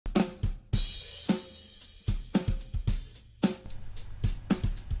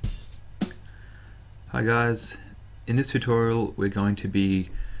Hi guys, in this tutorial we're going to be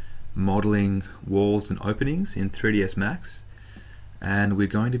modeling walls and openings in 3ds Max, and we're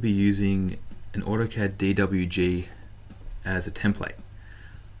going to be using an AutoCAD DWG as a template.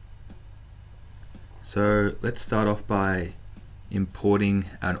 So let's start off by importing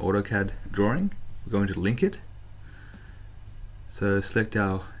an AutoCAD drawing. We're going to link it. So select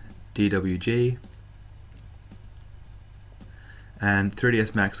our DWG, and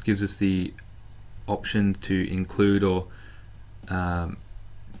 3ds Max gives us the option to include or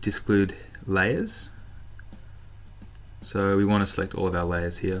disclude layers. So we want to select all of our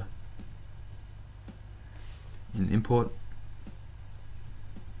layers here in import.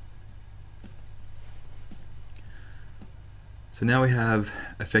 So now we have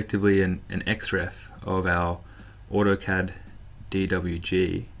effectively an XREF of our AutoCAD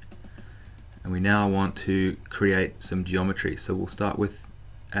DWG, and we now want to create some geometry. So we'll start with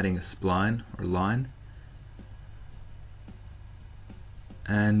adding a spline or line,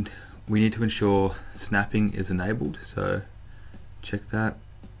 and we need to ensure snapping is enabled, so check that.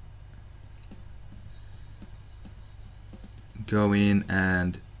 Go in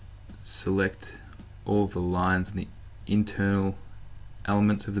and select all the lines and the internal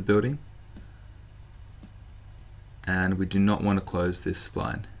elements of the building, and we do not want to close this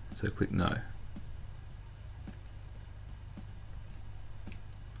spline, so click no.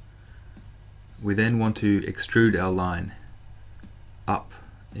 We then want to extrude our line up,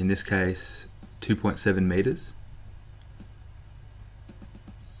 in this case 2.7 meters.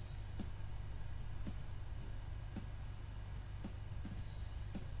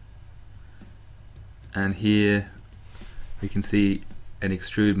 And here we can see an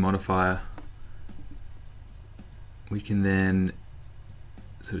extrude modifier. We can then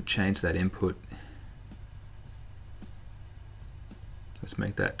sort of change that input. Let's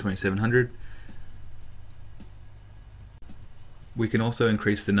make that 2700. We can also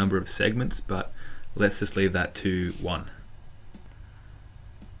increase the number of segments, but let's just leave that to 1.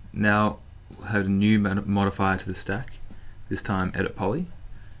 Now we'll have a new modifier to the stack, this time edit poly,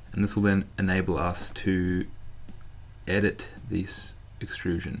 and this will then enable us to edit this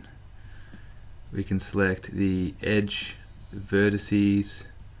extrusion. We can select the edge, the vertices,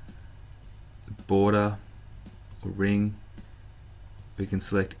 the border or ring. We can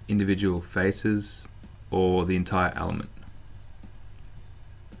select individual faces or the entire element.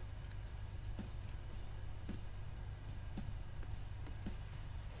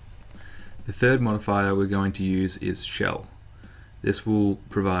 The third modifier we're going to use is shell. This will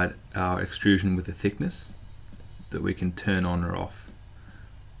provide our extrusion with a thickness that we can turn on or off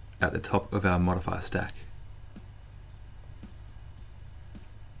at the top of our modifier stack.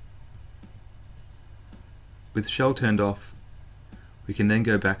 With shell turned off, we can then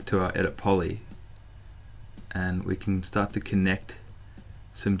go back to our edit poly, and we can start to connect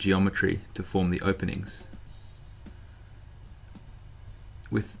some geometry to form the openings.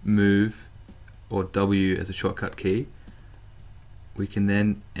 With move or W as a shortcut key, we can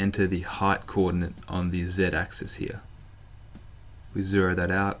then enter the height coordinate on the Z axis here. We zero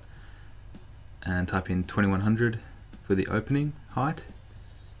that out and type in 2100 for the opening height.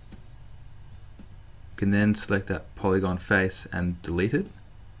 We can then select that polygon face and delete it.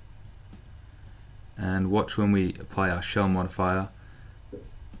 And watch when we apply our shell modifier,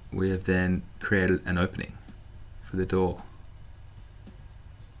 we have then created an opening for the door.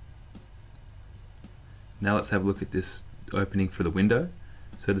 Now let's have a look at this opening for the window.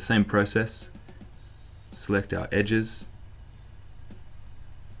 So the same process, select our edges,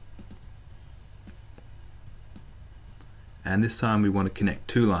 and this time we want to connect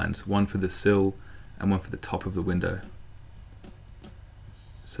 2 lines, one for the sill and one for the top of the window.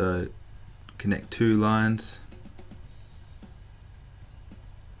 So connect 2 lines,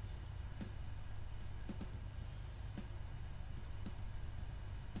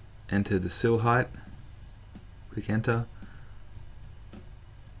 enter the sill height, click enter.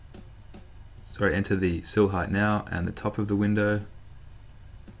 Enter the sill height now and the top of the window,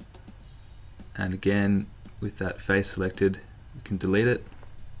 and again with that face selected we can delete it,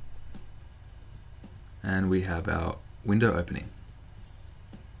 and we have our window opening.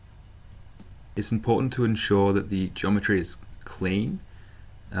 It's important to ensure that the geometry is clean,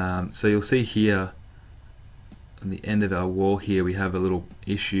 so you'll see here on the end of our wall here we have a little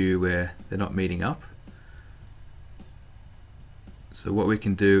issue where they're not meeting up. So what we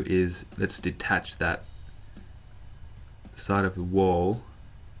can do is let's detach that side of the wall.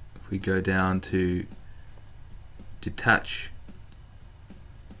 If we go down to detach,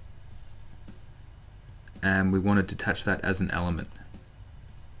 and we want to detach that as an element.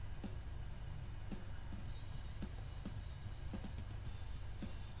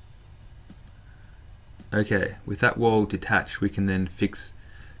 Okay, with that wall detached, we can then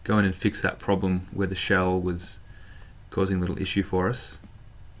go in and fix that problem where the shell was causing a little issue for us.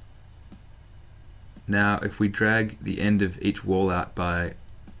 Now if we drag the end of each wall out by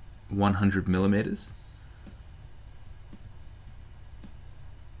 100 millimeters,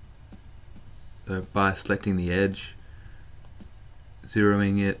 so by selecting the edge,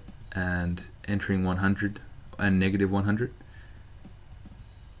 zeroing it and entering 100 and negative 100,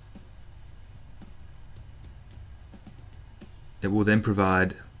 it will then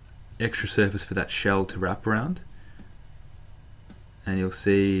provide extra surface for that shell to wrap around, and you'll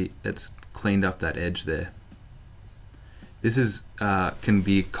see it's cleaned up that edge there. This is can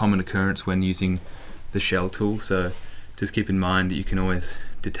be a common occurrence when using the shell tool, so just keep in mind that you can always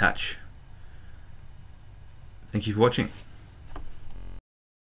detach. Thank you for watching.